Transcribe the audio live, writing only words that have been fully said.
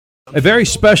A very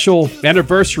special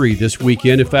anniversary this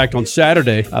weekend. In fact, on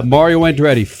Saturday, Mario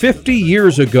Andretti, 50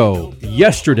 years ago,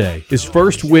 yesterday, his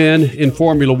first win in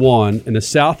Formula One in the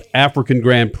South African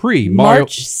Grand Prix.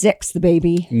 March 6th,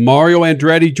 baby. Mario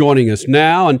Andretti joining us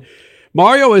now. And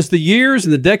Mario, as the years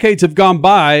and the decades have gone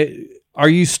by, are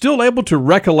you still able to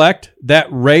recollect that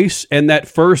race and that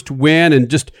first win and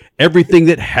just everything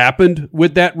that happened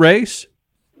with that race?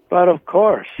 But of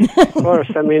course.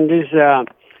 I mean, these...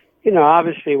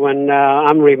 obviously when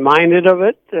I'm reminded of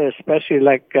it, especially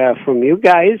from you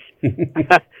guys,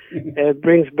 it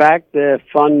brings back the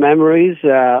fun memories,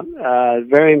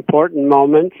 very important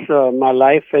moments of my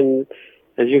life. And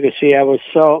as you can see, I was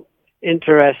so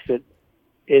interested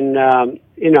in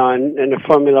the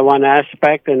Formula One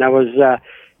aspect, and I was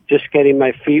just getting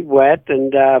my feet wet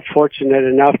and fortunate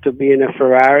enough to be in a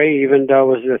Ferrari, even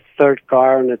though it was the third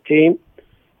car on the team.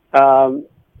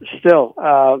 Still,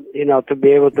 to be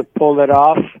able to pull it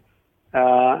off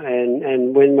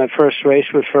and win my first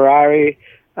race with Ferrari,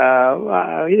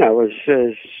 was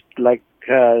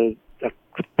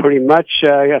pretty much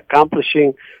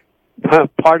accomplishing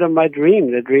part of my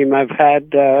dream, the dream I've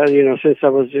had, since I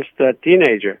was just a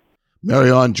teenager.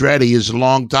 Mario Andretti is a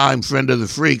longtime friend of the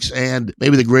Freaks and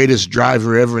maybe the greatest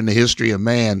driver ever in the history of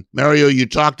man. Mario, you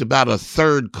talked about a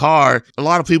third car. A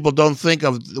lot of people don't think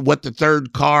of what the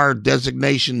third car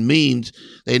designation means.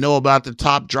 They know about the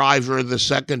top driver, the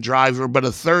second driver, but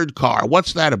a third car,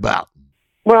 what's that about?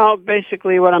 Well,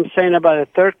 basically what I'm saying about a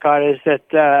third car is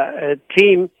that a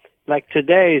team like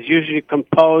today is usually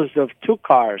composed of two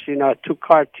cars, a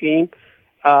two-car team.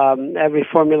 Every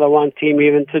Formula One team,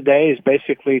 even today, is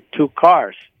basically two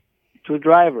cars, two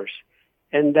drivers,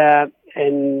 and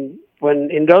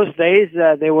when in those days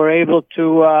they were able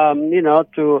to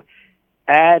to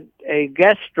add a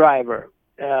guest driver,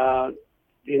 and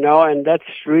that's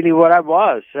really what I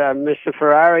was. Mr.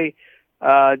 Ferrari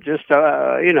I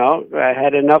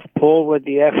had enough pull with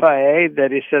the FIA that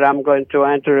he said I'm going to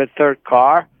enter a third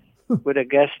car with a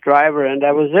guest driver, and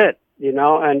that was it.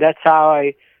 And that's how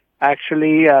I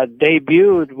actually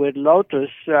debuted with Lotus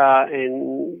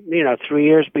in 3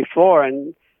 years before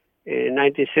in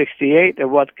 1968 at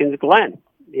Watkins Glen.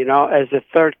 As a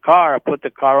third car, I put the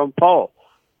car on pole,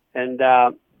 and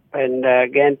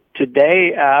again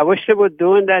today, I wish they were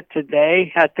doing that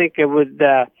today. I think it would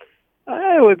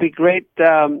be great.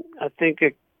 I think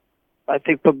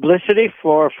publicity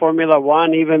for Formula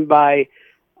One, even by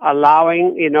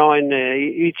allowing, in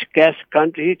each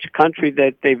country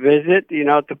that they visit,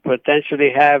 to potentially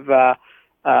have a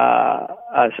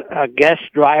guest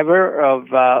driver of.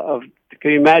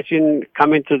 Can you imagine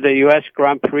coming to the U.S.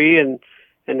 Grand Prix and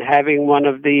having one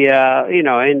of the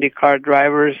IndyCar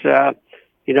drivers, to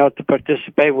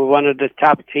participate with one of the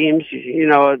top teams?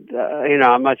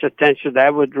 How much attention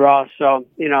that would draw. So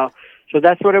so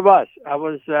that's what it was. I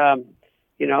was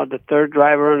the third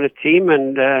driver on the team,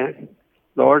 and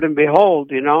Lord and behold,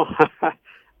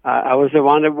 I was the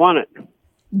one that won it.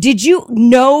 Did you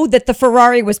know that the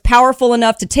Ferrari was powerful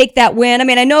enough to take that win? I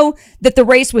mean, I know that the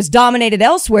race was dominated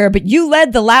elsewhere, but you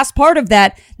led the last part of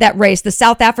that race, the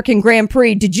South African Grand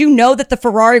Prix. Did you know that the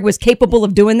Ferrari was capable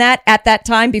of doing that at that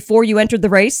time before you entered the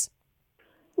race?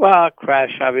 Well,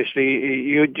 Crash, obviously,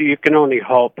 you can only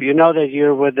hope. You know that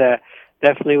you're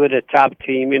definitely with a top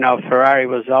team. Ferrari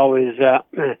was always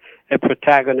a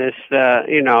protagonist,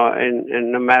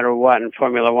 and no matter what in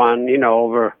Formula One,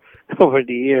 over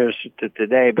the years to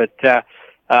today. But, the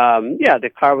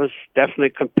car was definitely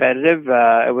competitive.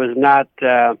 It was not,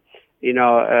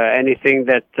 anything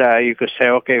that you could say,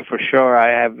 okay, for sure I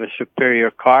have a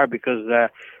superior car, because the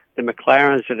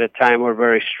McLarens at the time were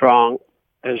very strong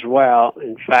as well.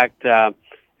 In fact,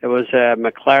 it was a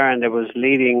McLaren that was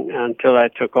leading until I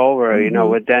took over,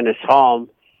 with Dennis Hulme.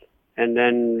 And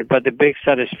then, but the big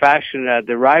satisfaction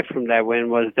derived from that win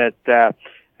was that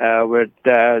with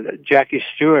Jackie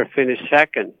Stewart finished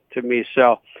second to me.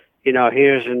 So,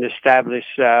 here's an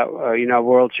established,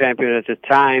 world champion at the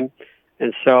time.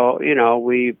 And so,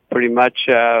 we pretty much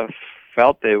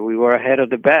felt that we were ahead of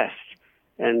the best.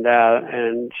 And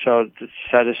so the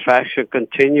satisfaction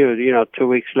continued. 2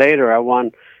 weeks later, I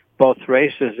won both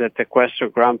races at the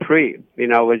Equestrian Grand Prix,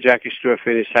 with Jackie Stewart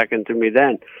finished second to me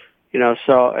then.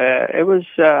 So it was,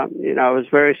 it was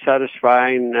very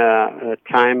satisfying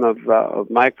time of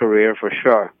my career for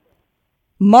sure.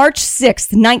 March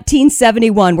 6th,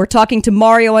 1971. We're talking to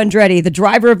Mario Andretti, the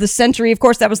driver of the century. Of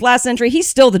course, that was last century. He's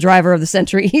still the driver of the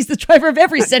century. He's the driver of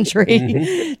every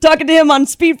century. Talking to him on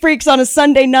Speed Freaks on a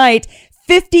Sunday night.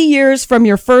 50 years from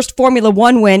your first Formula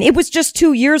One win. It was just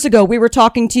 2 years ago. We were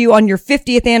talking to you on your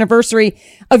 50th anniversary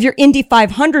of your Indy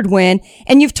 500 win.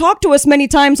 And you've talked to us many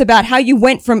times about how you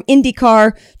went from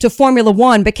IndyCar to Formula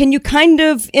One. But can you kind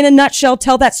of, in a nutshell,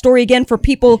 tell that story again for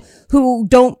people who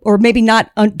don't, or maybe not,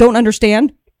 don't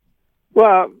understand?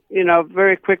 Well,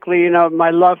 very quickly,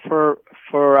 my love for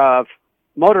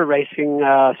motor racing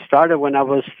started when I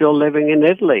was still living in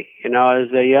Italy.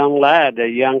 As a young lad, a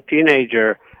young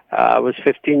teenager. I was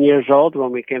 15 years old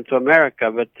when we came to America.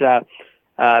 But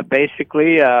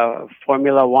basically,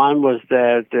 Formula One was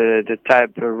the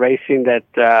type of racing that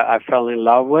I fell in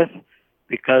love with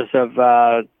because of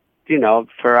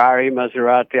Ferrari,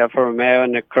 Maserati, Alfa Romeo,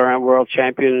 and the current world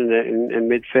champion in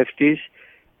mid-50s.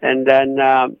 And then,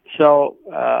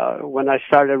 when I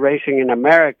started racing in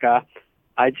America,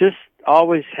 I just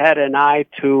always had an eye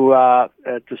to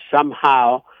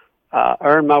somehow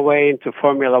earn my way into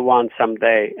Formula One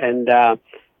someday. And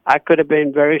I could have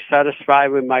been very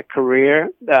satisfied with my career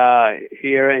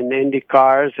here in Indy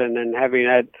cars, and then having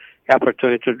had the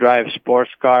opportunity to drive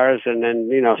sports cars, and then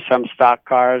some stock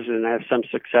cars, and have some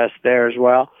success there as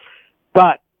well.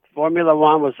 But Formula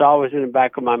One was always in the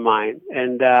back of my mind,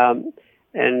 and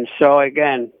so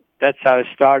again, that's how it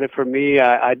started for me.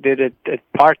 I did it at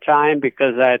part-time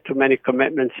because I had too many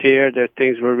commitments here.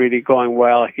 Things were really going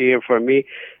well here for me.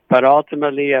 But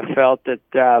ultimately, I felt that,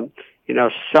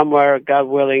 somewhere, God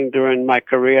willing, during my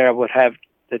career, I would have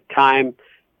the time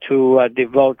to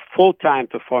devote full time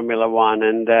to Formula One,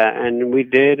 and we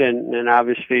did, and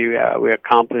obviously we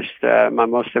accomplished my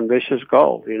most ambitious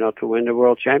goal, to win the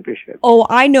world championship. Oh,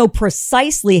 I know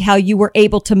precisely how you were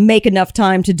able to make enough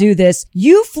time to do this.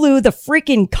 You flew the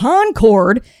freaking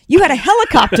Concorde. You had a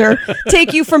helicopter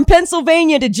take you from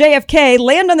Pennsylvania to JFK,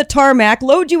 land on the tarmac,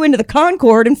 load you into the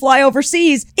Concorde, and fly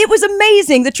overseas. It was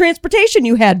amazing, the transportation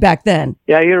you had back then.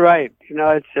 Yeah, you're right.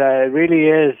 It really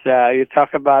is. You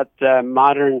talk about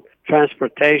modern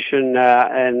transportation,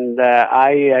 and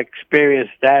I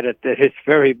experienced that at its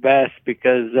very best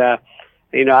because,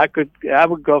 I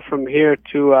would go from here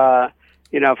to,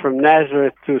 from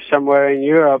Nazareth to somewhere in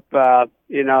Europe,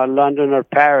 London or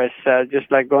Paris, just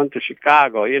like going to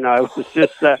Chicago. It was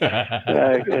just,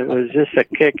 it was just a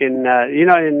kick. And,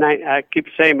 I keep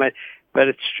saying but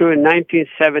it's true. In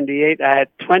 1978, I had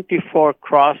 24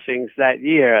 crossings that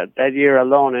year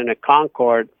alone in a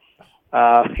Concorde,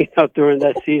 during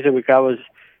that season, because I was,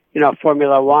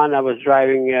 Formula One. I was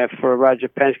driving for Roger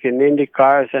Penske in Indy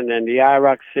cars, and then the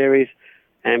IROC series.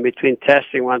 And between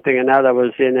testing one thing and another, I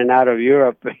was in and out of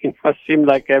Europe. It seemed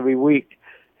like every week,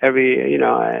 at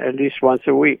least once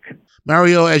a week.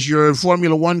 Mario, as your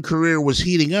Formula One career was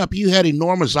heating up, you had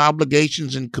enormous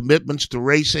obligations and commitments to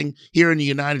racing here in the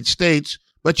United States,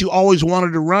 but you always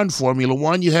wanted to run Formula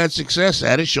One. You had success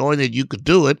at it, showing that you could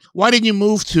do it. Why didn't you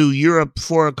move to Europe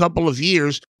for a couple of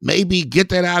years, maybe get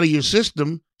that out of your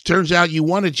system? Turns out you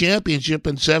won a championship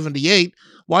in 78.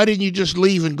 Why didn't you just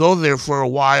leave and go there for a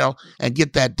while and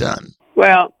get that done?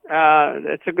 Well,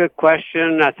 that's a good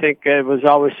question. I think it was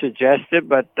always suggested,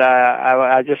 but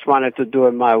I just wanted to do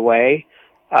it my way.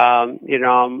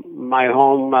 My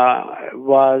home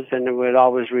was and it would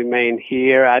always remain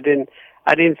here. I didn't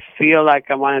feel like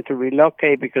I wanted to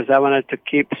relocate because I wanted to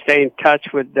stay in touch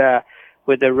with the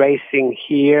racing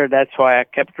here. That's why I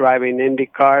kept driving Indy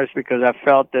cars, because I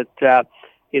felt that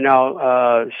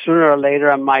sooner or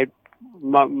later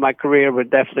my career would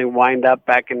definitely wind up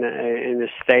back in the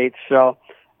States. So,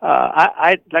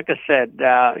 I like I said,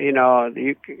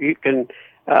 you can,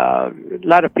 a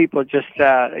lot of people just,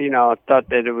 thought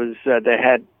that it was, they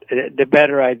had the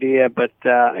better idea, but,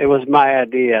 it was my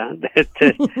idea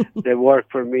that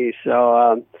worked for me.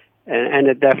 So, and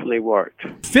it definitely worked.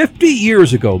 50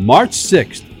 years ago, March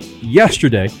 6th,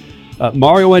 yesterday,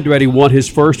 Mario Andretti won his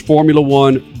first Formula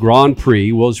One Grand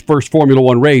Prix, his first Formula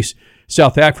One race,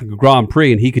 South Africa Grand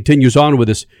Prix, and he continues on with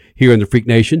us here in the Freak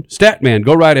Nation. Statman,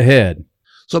 go right ahead.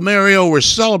 So, Mario, we're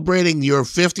celebrating your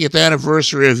 50th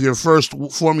anniversary of your first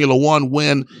Formula One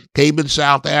win, came in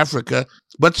South Africa,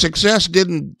 but success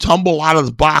didn't tumble out of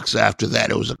the box after that.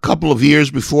 It was a couple of years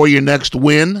before your next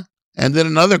win, and then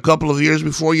another couple of years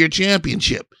before your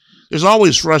championship. There's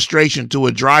always frustration to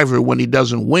a driver when he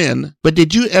doesn't win, but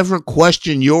did you ever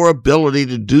question your ability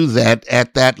to do that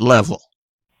at that level?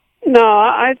 No,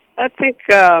 I think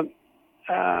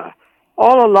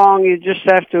all along you just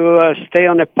have to stay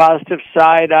on the positive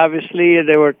side. Obviously,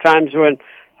 there were times when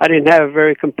I didn't have a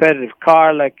very competitive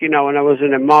car, like, when I was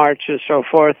in a March and so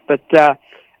forth. But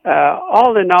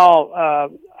all in all,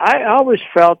 I always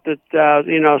felt that,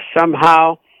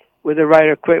 somehow with the right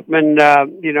equipment,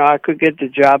 I could get the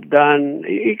job done.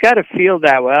 You got to feel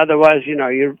that way. Otherwise,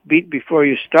 you're beat before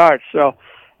you start. So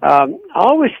I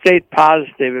always stayed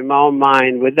positive in my own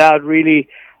mind without really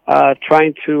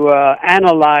trying to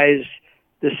analyze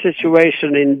the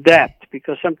situation in depth.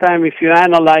 Because sometimes if you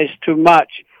analyze too much,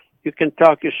 you can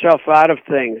talk yourself out of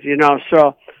things,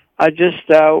 So I just,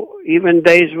 even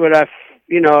days where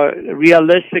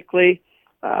realistically,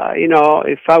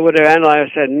 if I would have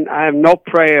analyzed, I said, I have no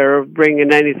prayer of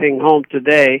bringing anything home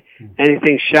today,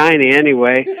 anything shiny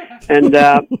anyway.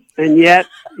 And yet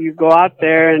you go out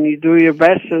there and you do your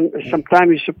best, and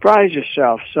sometimes you surprise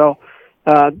yourself. So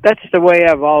that's the way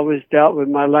I've always dealt with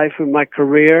my life, with my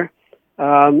career.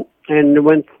 And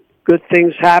when good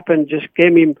things happen, just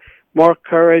gave me more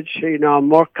courage,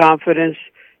 more confidence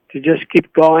to just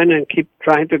keep going and keep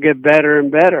trying to get better and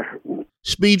better.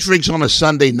 Speed Freaks on a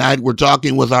Sunday night. We're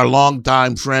talking with our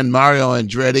longtime friend, Mario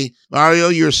Andretti. Mario,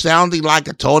 you're sounding like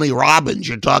a Tony Robbins.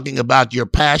 You're talking about your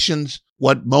passions,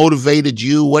 what motivated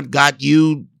you, what got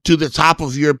you to the top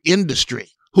of your industry.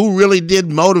 Who really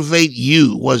did motivate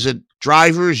you? Was it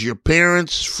drivers, your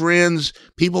parents, friends,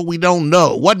 people we don't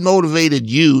know? What motivated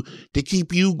you to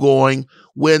keep you going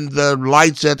when the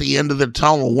lights at the end of the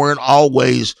tunnel weren't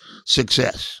always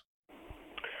success?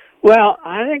 Well,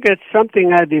 I think it's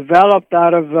something I developed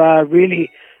out of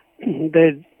really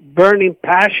the burning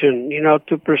passion,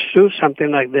 to pursue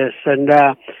something like this. And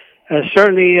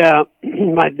certainly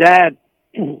my dad,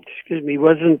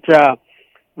 wasn't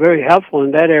very helpful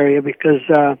in that area because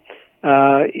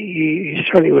he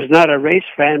certainly was not a race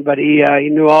fan, but he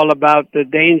knew all about the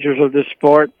dangers of the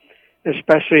sport,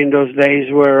 especially in those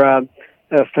days where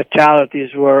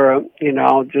fatalities were,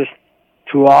 just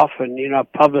too often,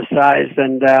 publicized.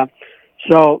 And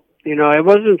so, it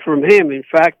wasn't from him. In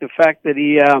fact, the fact that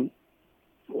he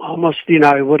almost,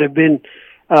 it would have been,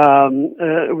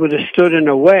 would have stood in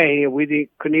the way,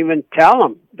 couldn't even tell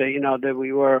him that, that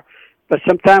we were. But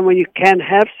sometimes when you can't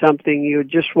have something, you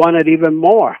just want it even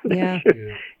more. Yeah.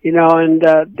 And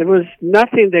there was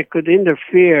nothing that could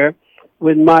interfere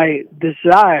with my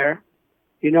desire,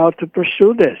 to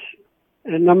pursue this.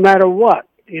 And no matter what,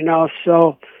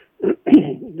 so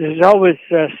there's always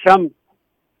some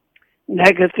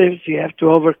negatives you have to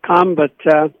overcome, but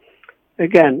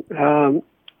again,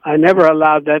 I never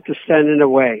allowed that to stand in the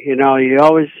way. You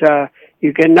always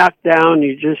you get knocked down,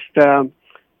 you just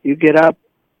you get up,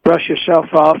 brush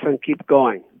yourself off, and keep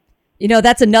going.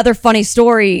 That's another funny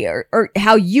story, or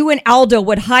how you and Aldo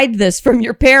would hide this from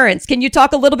your parents. Can you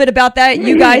talk a little bit about that,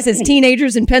 you guys as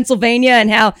teenagers in Pennsylvania,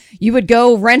 and how you would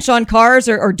go wrench on cars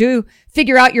or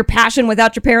figure out your passion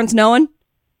without your parents knowing?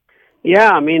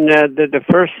 Yeah, I mean, the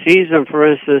first season, for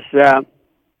instance,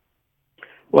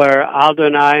 where Aldo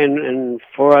and I and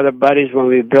four other buddies, when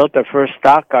we built our first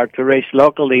stock car to race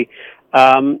locally,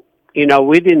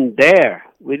 we didn't dare.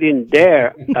 We didn't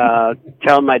dare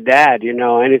tell my dad,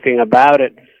 anything about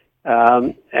it.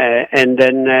 And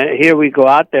then here we go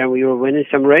out there, and we were winning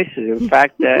some races. In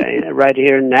fact, right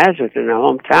here in Nazareth, in our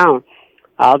hometown,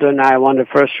 Aldo and I won the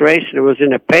first race, and it was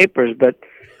in the papers. But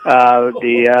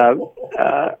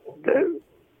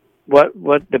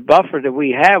what the buffer that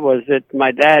we had was that my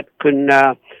dad could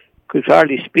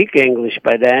hardly speak English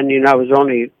by then. I was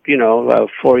only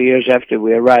 4 years after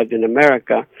we arrived in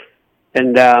America,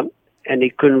 and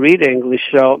he couldn't read English,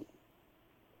 so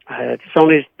it's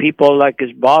only people like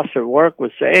his boss at work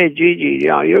would say, "Hey, Gigi,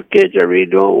 your kids are really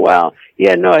doing well." He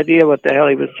had no idea what the hell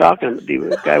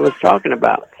the guy was talking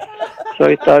about. So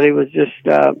he thought he was just,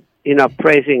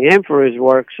 praising him for his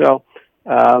work. So,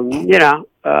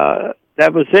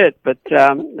 that was it. But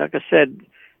like I said,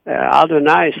 Aldo and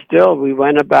I we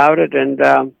went about it and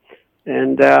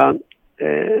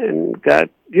got,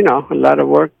 a lot of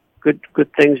work. Good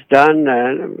things done.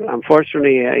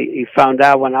 Unfortunately, he found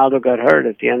out when Aldo got hurt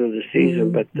at the end of the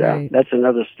season, but that's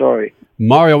another story.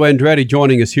 Mario Andretti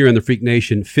joining us here in the Freak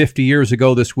Nation. 50 years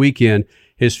ago this weekend,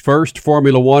 his first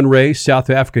Formula One race,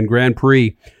 South African Grand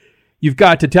Prix. You've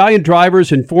got Italian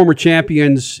drivers and former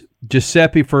champions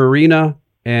Giuseppe Farina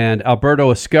and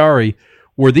Alberto Ascari.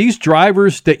 Were these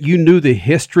drivers that you knew the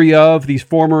history of, these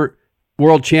former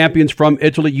world champions from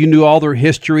Italy? You knew all their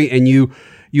history and you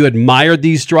admired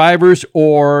these drivers,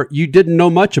 or you didn't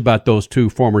know much about those two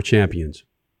former champions?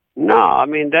 No, I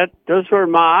mean, those were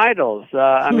my idols.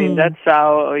 I mean, that's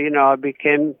how, I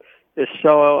became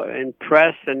so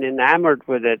impressed and enamored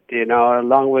with it,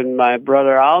 along with my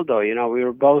brother Aldo. We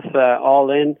were both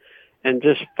all in and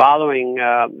just following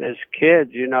as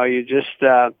kids. You just,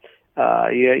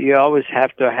 you always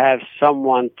have to have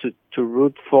someone to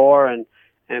root for and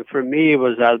And for me, it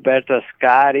was Alberto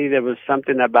Ascari. There was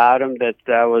something about him that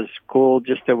was cool,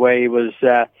 just the way he was,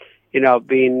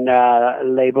 being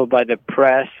labeled by the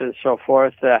press and so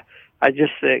forth. I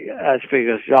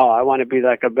figured, I want to be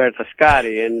like Alberto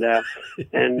Ascari, and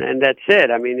that's it.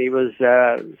 I mean, he was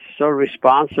so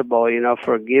responsible,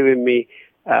 for giving me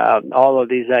all of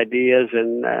these ideas,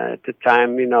 and at the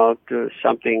time, to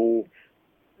something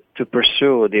to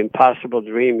pursue, the impossible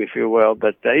dream, if you will.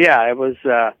 But it was.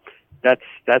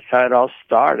 That's how it all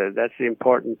started. That's the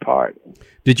important part.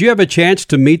 Did you have a chance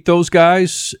to meet those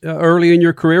guys early in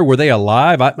your career? Were they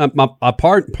alive?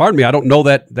 Pardon me, I don't know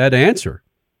that answer.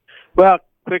 Well,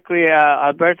 quickly,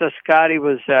 Alberto Ascari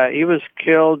was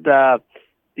killed the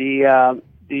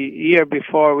year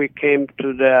before we came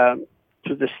to the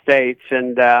States,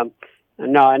 and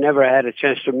no, I never had a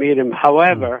chance to meet him.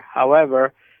 However,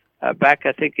 back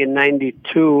I think in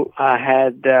 '92, I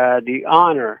had the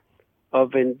honor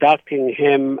of inducting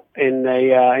him in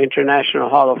the International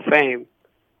Hall of Fame,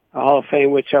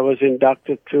 which I was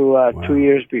inducted to 2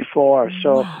 years before.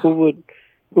 So who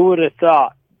would have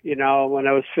thought, when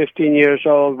I was 15 years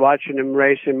old, watching him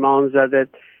race in Monza, that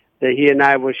he and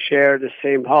I would share the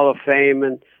same Hall of Fame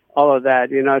and all of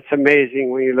that. It's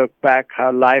amazing when you look back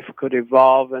how life could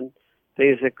evolve and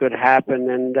things that could happen.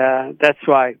 And that's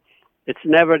why it's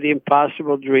never the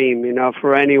impossible dream,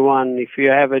 for anyone. If you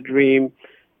have a dream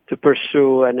to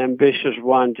pursue, an ambitious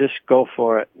one, just go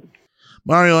for it.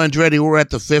 Mario Andretti, we're at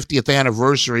the 50th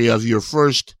anniversary of your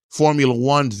first Formula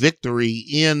One victory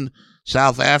in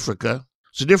South Africa.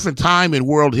 It's a different time in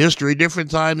world history,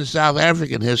 different time in South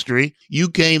African history. You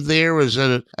came there as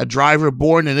a driver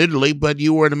born in Italy, but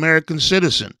you were an American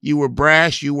citizen. You were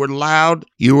brash, you were loud,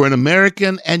 you were an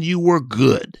American, and you were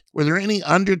good. Were there any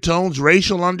undertones,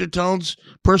 racial undertones,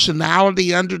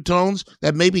 personality undertones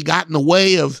that maybe got in the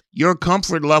way of your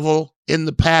comfort level in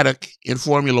the paddock in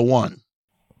Formula One?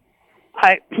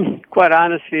 Quite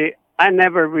honestly, I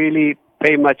never really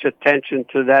pay much attention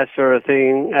to that sort of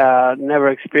thing. Never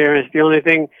experienced. The only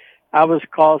thing, I was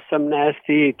called some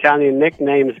nasty Italian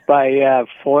nicknames by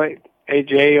Foy,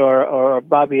 AJ, or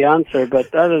Bobby Unser,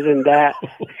 but other than that,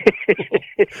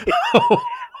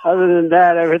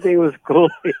 everything was cool.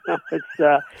 It's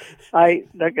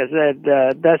like I said,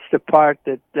 that's the part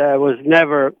that was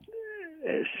never,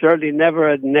 certainly never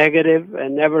a negative,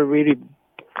 and never really,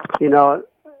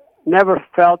 never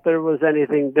felt there was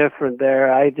anything different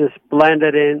there. I just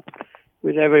blended in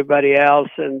with everybody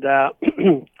else, and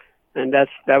and that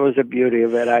was the beauty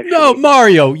of it, actually. No,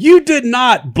 Mario, you did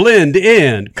not blend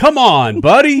in. Come on,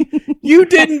 buddy. You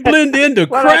didn't blend into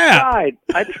crap.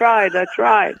 I tried.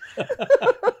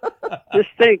 Just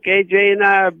think, AJ and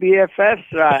I are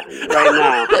BFFs right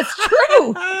now. That's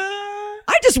true.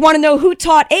 I just want to know who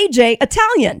taught AJ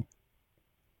Italian.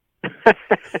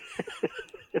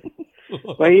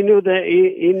 Well, he knew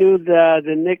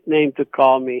the nickname to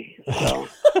call me. So.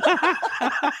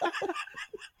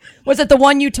 Was it the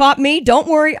one you taught me? Don't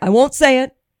worry, I won't say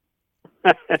it.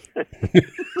 Yeah,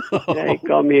 he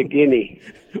called me a guinea.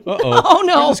 Oh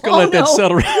no! I'm just gonna let that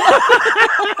settle.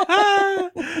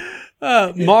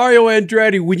 Mario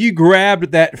Andretti, when you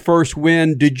grabbed that first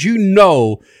win, did you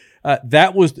know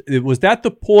that was that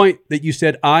the point that you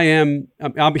said, I'm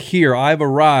here, I've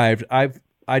arrived, I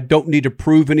don't need to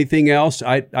prove anything else,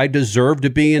 I deserve to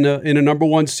be in a number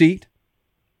one seat?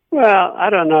 Well, I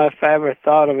don't know if I ever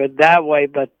thought of it that way,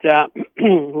 but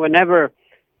whenever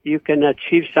you can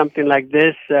achieve something like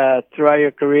this throughout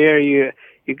your career, you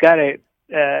got to,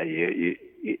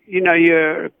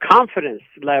 your confidence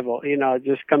level,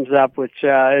 just comes up, which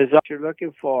is what you're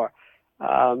looking for.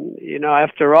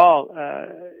 After all,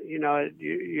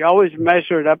 you always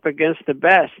measure it up against the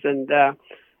best, and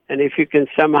if you can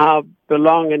somehow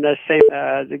belong in the same,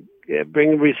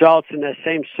 bring results in the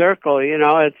same circle,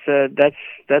 it's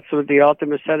that's what the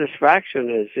ultimate satisfaction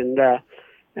is.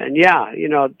 And you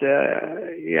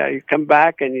come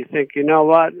back and you think, you know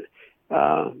what,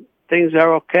 things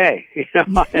are okay.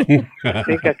 I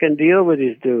think I can deal with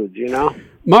these dudes.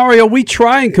 Mario, we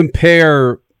try and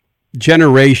compare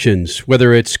generations,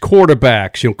 whether it's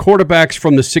quarterbacks, quarterbacks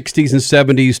from the 60s and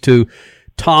 70s to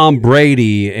Tom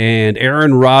Brady and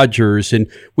Aaron Rodgers, and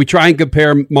we try and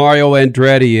compare Mario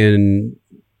Andretti and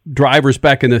drivers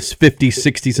back in the 50s,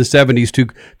 60s, and 70s to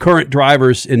current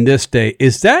drivers in this day.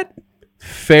 Is that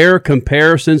fair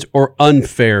comparisons or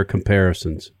unfair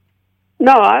comparisons?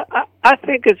 No, I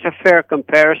think it's a fair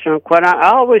comparison.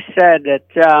 I always said that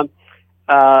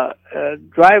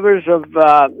drivers of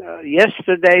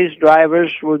yesterday's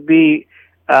drivers would be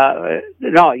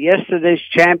yesterday's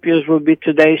champions would be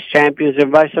today's champions,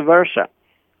 and vice versa.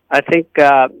 I think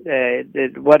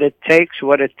what it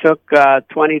took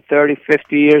 20, 30,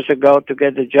 50 years ago to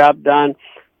get the job done,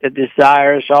 the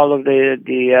desires, all of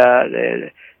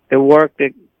the work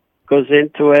that goes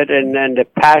into it, and then the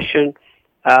passion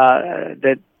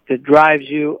that drives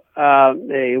you.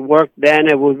 It worked then;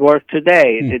 it would work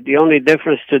today. The only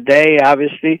difference today,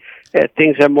 obviously,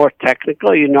 things are more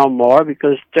technical. You know more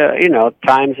because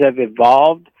times have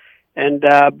evolved, and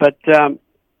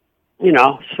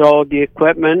so the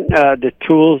equipment, the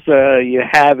tools you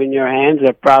have in your hands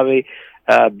are probably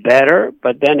better.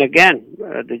 But then again,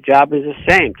 the job is the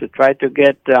same, to try to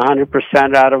get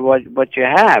 100% out of what you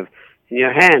have in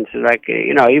your hands. Like,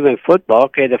 even football,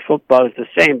 okay, the football is the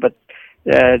same, but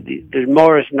the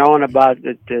more is known about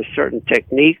the certain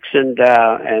techniques and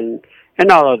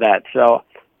all of that. So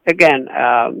again,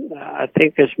 I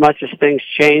think as much as things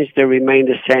change, they remain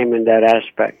the same in that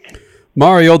aspect.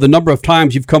 Mario, the number of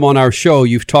times you've come on our show,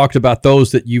 you've talked about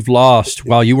those that you've lost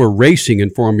while you were racing in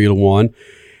Formula One.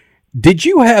 Did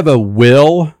you have a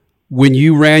will when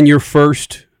you ran your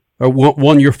first, or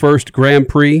won your first Grand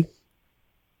Prix?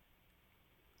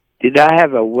 Did I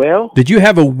have a will? Did you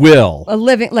have a will? A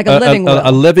living will.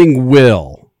 A living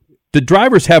will. Did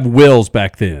drivers have wills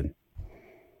back then?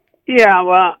 Yeah,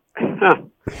 well,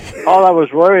 all I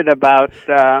was worried about,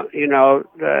 at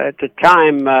the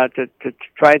time, to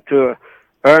try to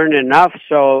earn enough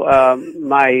so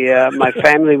my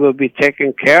family will be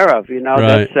taken care of.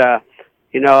 Right. That's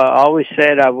I always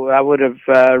said I would have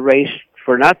raced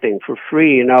for nothing, for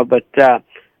free. But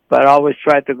I always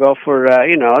tried to go for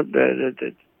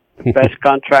the best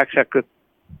contracts I could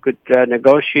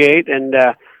negotiate, and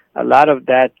a lot of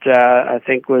that I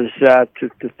think was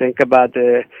to think about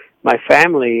my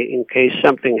family in case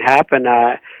something happened.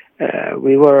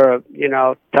 We were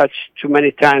touched too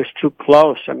many times, too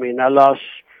close. I mean, I lost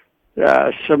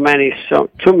too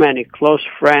many close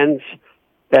friends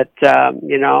that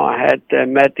I had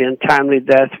met the untimely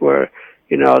death where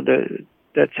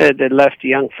that said they left a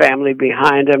young family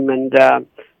behind them, and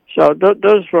so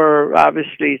those were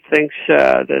obviously things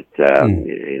that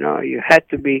you had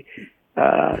to be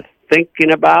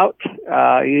thinking about.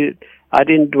 I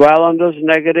didn't dwell on those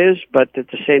negatives, but at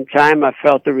the same time, I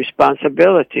felt the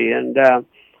responsibility. And I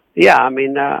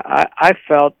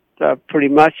felt pretty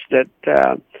much that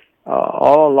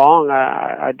all along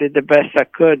I did the best I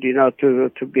could,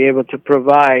 to be able to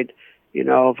provide,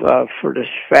 for this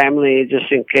family,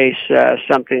 just in case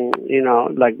something,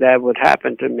 like that would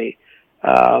happen to me.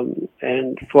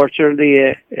 And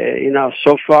fortunately,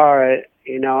 so far, it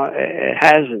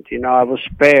hasn't. I was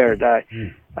spared.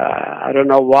 I don't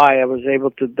know why I was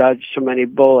able to dodge so many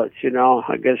bullets.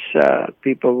 I guess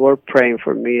people were praying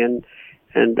for me, and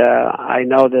I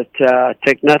know that I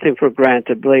take nothing for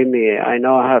granted. Believe me, I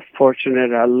know how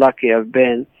fortunate, how lucky I've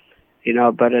been.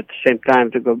 But at the same time,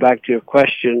 to go back to your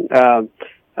question,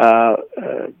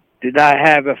 did I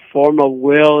have a formal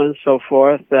will and so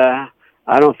forth?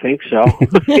 I don't think so.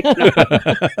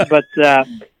 But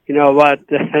you know what?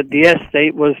 The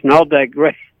estate was not that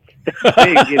great.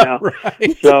 Big,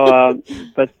 Right. So,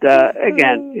 but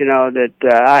again, that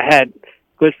I had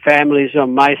good families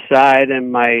on my side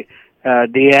and my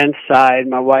the end side,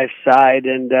 my wife's side,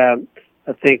 and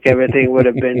I think everything would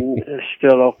have been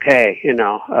still okay,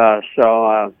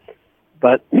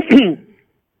 but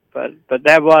but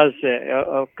that was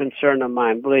a concern of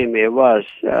mine. Believe me, it was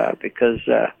because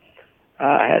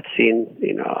I had seen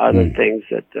other things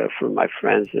that from my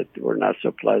friends that were not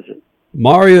so pleasant.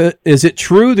 Mario, is it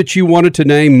true that you wanted to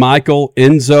name Michael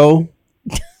Enzo?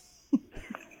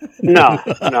 No,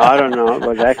 I don't know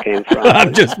where that came from.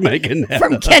 I'm just making that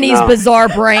From up. Kenny's bizarre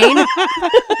brain.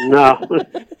 No,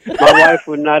 my wife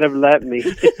would not have let me.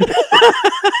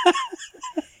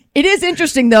 It is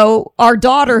interesting, though. Our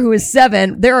daughter, who is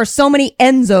 7, there are so many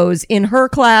Enzos in her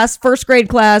class, first grade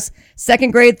class,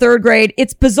 second grade, third grade.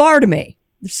 It's bizarre to me.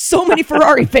 There's so many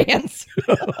Ferrari fans.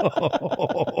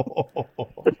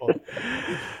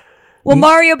 Well,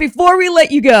 Mario, before we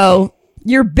let you go,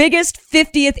 your biggest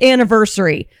 50th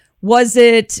anniversary, was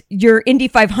it your Indy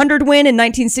 500 win in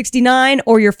 1969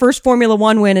 or your first Formula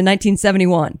One win in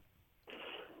 1971?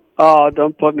 Oh,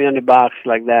 don't put me in the box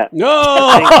like that. No,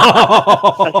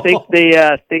 I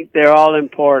think they're all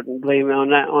important. Believe me,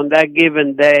 on that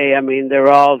given day. I mean,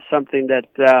 they're all something that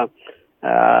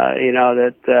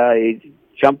you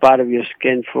jump out of your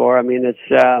skin for. I mean, it's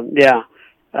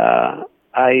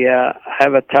I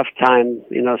have a tough time,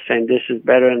 saying this is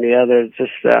better than the other. It's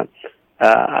just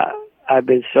I've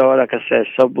been so, like I said,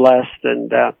 so blessed,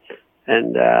 and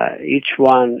each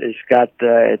one has got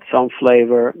its own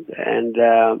flavor, and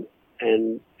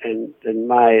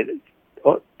my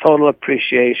total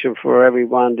appreciation for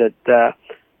everyone that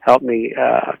helped me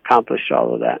accomplish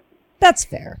all of that. That's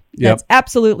fair. Yep. That's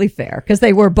absolutely fair because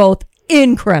they were both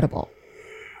incredible.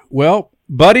 Well,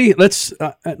 buddy, let's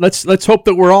hope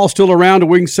that we're all still around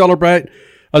and we can celebrate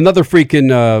another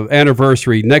freaking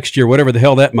anniversary next year, whatever the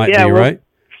hell that might be, right?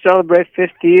 Celebrate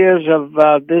 50 years of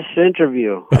this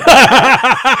interview.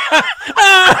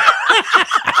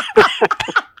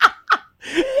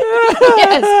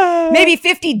 Yes, maybe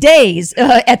 50 days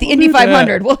at the Indy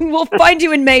 500. We'll find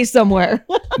you in May somewhere.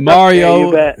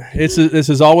 Mario, Yeah, this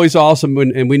is always awesome,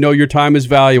 and we know your time is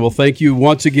valuable. Thank you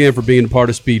once again for being a part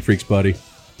of Speed Freaks, buddy.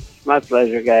 My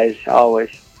pleasure, guys.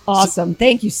 Always. Awesome.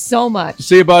 Thank you so much.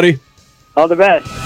 See you, buddy. All the best.